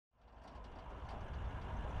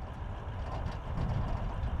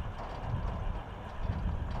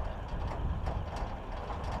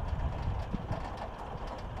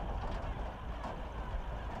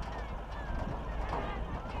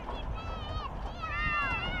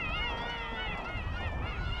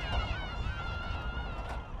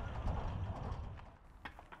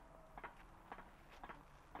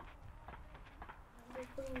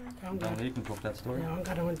You can talk that story. So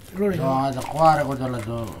the quarry go to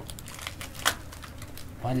the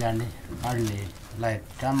Palyani, hardly like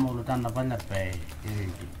Tamulutan Palape,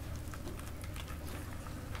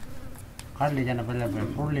 hardly Jana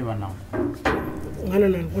Palape, fully one now. I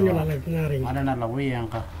don't know we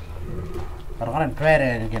anchor. But one prayer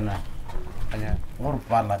and or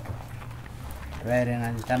Palat, wearing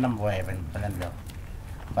and Tanam wave and Palando.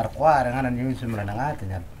 But quarry and use him and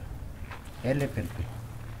a elephant.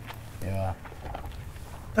 Yeah.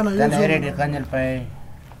 Then I read the canyon pay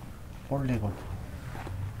fully good.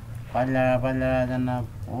 Pala than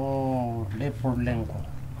oh, Lepur Lenko.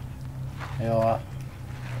 Yeah.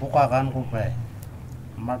 Pukakan ko pay.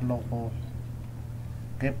 Matloko.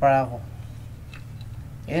 Keparago.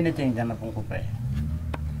 Anything than a punko pay.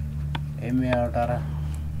 Emia Tara.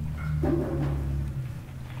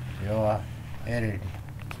 You are erred.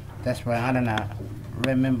 That's why I don't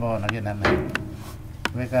remember again.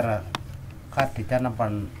 We got a cut the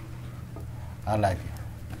Tanapan Alaji.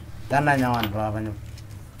 Tananawan Baban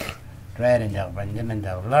training job and Yen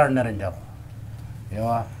job, learner job. You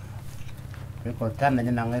are people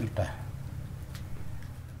Tananangilta.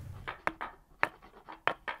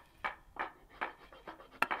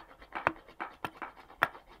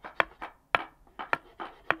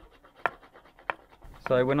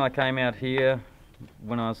 So when I came out here,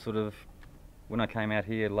 when I came out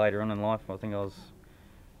here later on in life, I think I was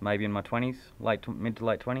maybe in my 20s, mid to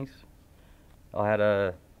late 20s. I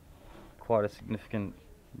had quite a significant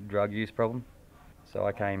drug use problem. So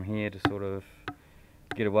I came here to sort of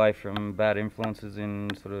get away from bad influences in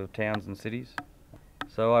sort of towns and cities.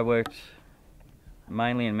 So I worked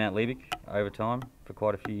mainly in Mount Liebig over time for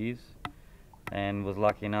quite a few years, and was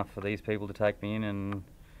lucky enough for these people to take me in and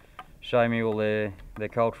show me all their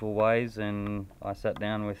cultural ways. And I sat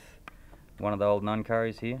down with one of the old nun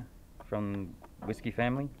curries here from Whiskey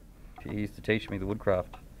family. He used to teach me the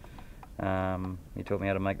woodcraft. He taught me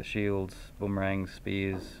how to make the shields, boomerangs,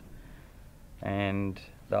 spears, and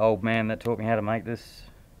the old man that taught me how to make this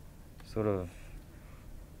sort of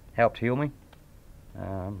helped heal me.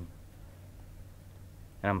 And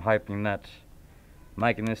I'm hoping that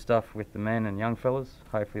making this stuff with the men and young fellas,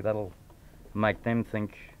 hopefully that'll make them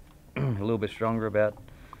think a little bit stronger about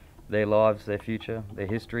their lives, their future, their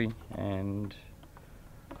history, and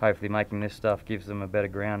hopefully making this stuff gives them a better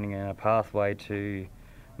grounding and a pathway to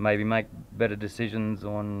maybe make better decisions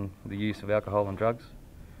on the use of alcohol and drugs,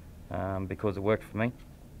 because it worked for me.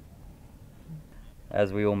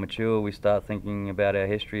 As we all mature, we start thinking about our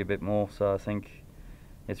history a bit more, so I think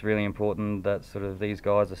it's really important that sort of these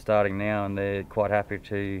guys are starting now, and they're quite happy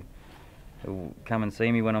to come and see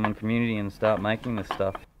me when I'm in community and start making this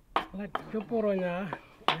stuff. Like Tjukurrpa, yeah.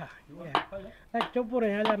 Like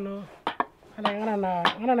Tjukurrpa, no.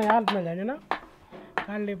 Like Alpha, you know.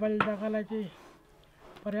 Kali Balda Kalachi,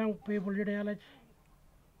 for young people, you know,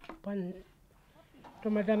 Pan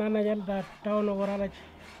Tomatana Yelda, town over Alach.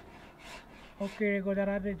 Okay, go there,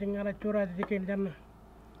 I think I'll chura the Kindan.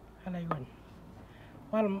 Alagon.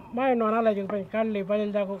 Well, my non allergic by Kali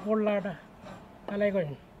Balda Kulada,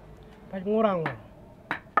 Alagon. But Murang.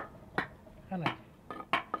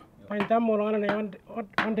 Pintupi and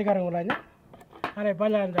Anticarolina. I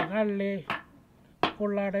balance the Kali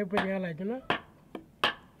Kulada Pigala,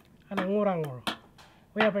 and a Murang.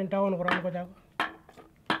 We have in town for Ankoja.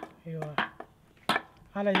 You are.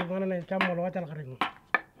 I like one and Chamol Water.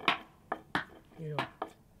 You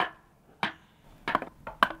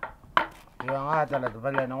are at the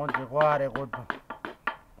Valley on the water.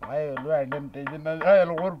 I learned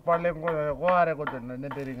I'll work Paling water good and the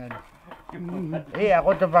here, I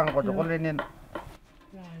got the bank of the colony.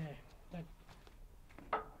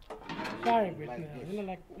 Sorry, you know,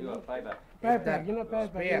 like paper, you know,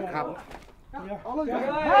 paper.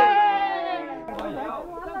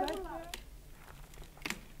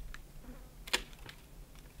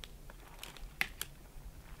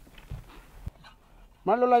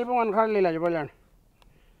 Malula one Carly like Bolan.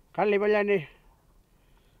 Carly Bolani.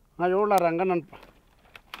 I roll a rangan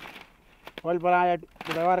while I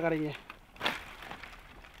to the worker.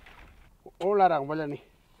 All around Bolani.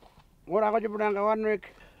 What I got to put on 1 week.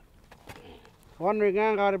 1 week,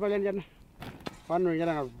 I got a Bolan. 1 week, I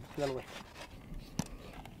don't know.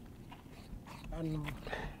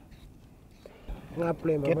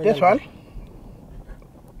 Get this one.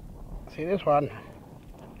 See this one.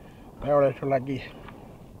 There was lucky.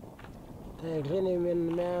 And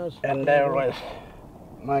there was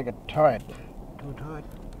make it tight. Too tight.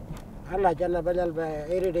 I like Annabelle by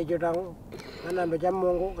Eride Judang, and I'm a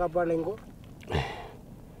Jamongo, Kapalingo.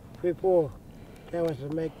 Before there was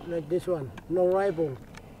make like this one. No rifle,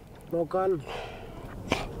 no gun.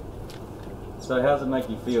 So how does it make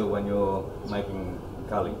you feel when you're making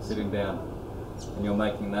kali, sitting down and you're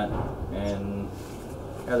making that, and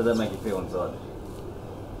how does that make you feel inside?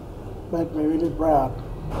 Make me really proud.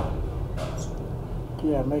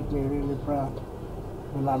 Yeah, make me really proud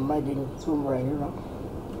when I'm making boomerang, you know.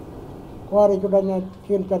 Kuari kudanya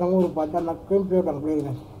cinta nang urpa tanah kempi orang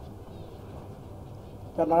pelayan.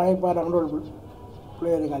 Tanah ai parang dulu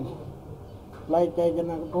pelayan. Lai cai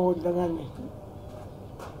jangan kau jangan ni.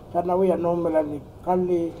 Tanah wia nomor ni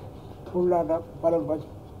kali pula ada parang pas.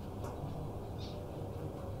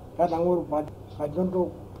 Tanah urpa kajon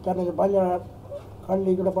tu tanah banyak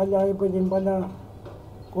kali kita banyak ibu jin banyak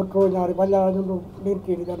kotor nyari banyak tu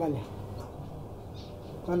dirti di tanah ni.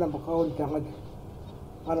 Tanah berkau jangan.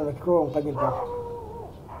 Ano na strong pa dito.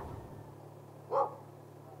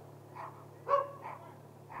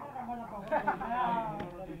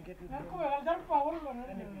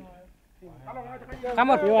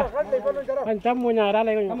 Kamu tuh. Kan tamunya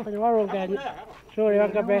rala ko warung kan. Sorry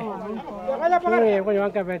ang kape. Sorry ko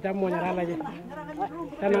yung kape tamunya rala ji.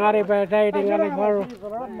 Kan ngari pa dai dengan warung.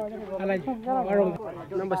 Warung.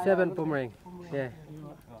 Number 7 boomerang. Yeah.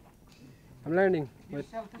 I'm learning with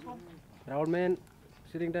the old man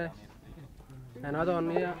sitting there. Another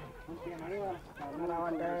one here.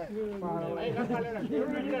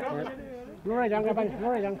 Lura jangan bang,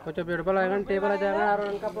 lura jangan. Kau coba berapa kan table aja kan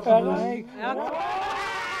orang kapur.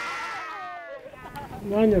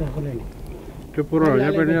 Mana orang kau ni? Tjukurrpa,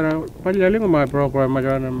 ya benar. Palja lima mai program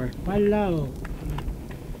macam mana? Palau.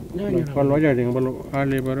 Kalau aja dengan balu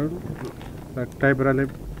ali baru, type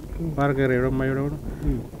berali parkir orang mai orang.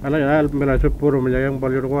 Alah ya, bela Tjukurrpa macam yang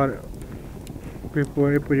paling luar.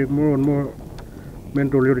 Pipo yang murun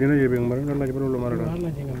mentul jurnya je bing baru, alah baru luar ada.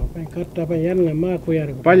 Alah jangan apa, kata apa yang nama aku ya.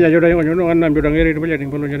 Palja jodoh yang jodoh anam jodoh ngeri itu palja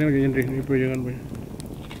yang baru jangan jadi pipo jangan baru.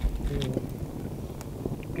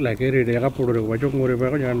 Lagi ngeri dia kapur dulu, wajib nguri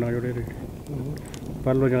baru jangan jodoh ngeri.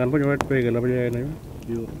 Palu jangan pun jodoh pergi lah palja ini.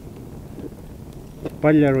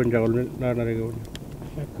 Palja ron jauh nara rego.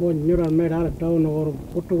 Aku nyuran merah tahun orang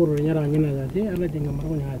Ikuntji nyerah nyina jadi, alah jangan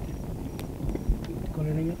maru nyati.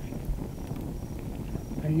 Kalau ni.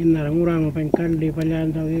 Anjing narang orang main kali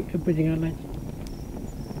palihan tahu apa jangan lagi.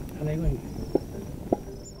 Alai kan.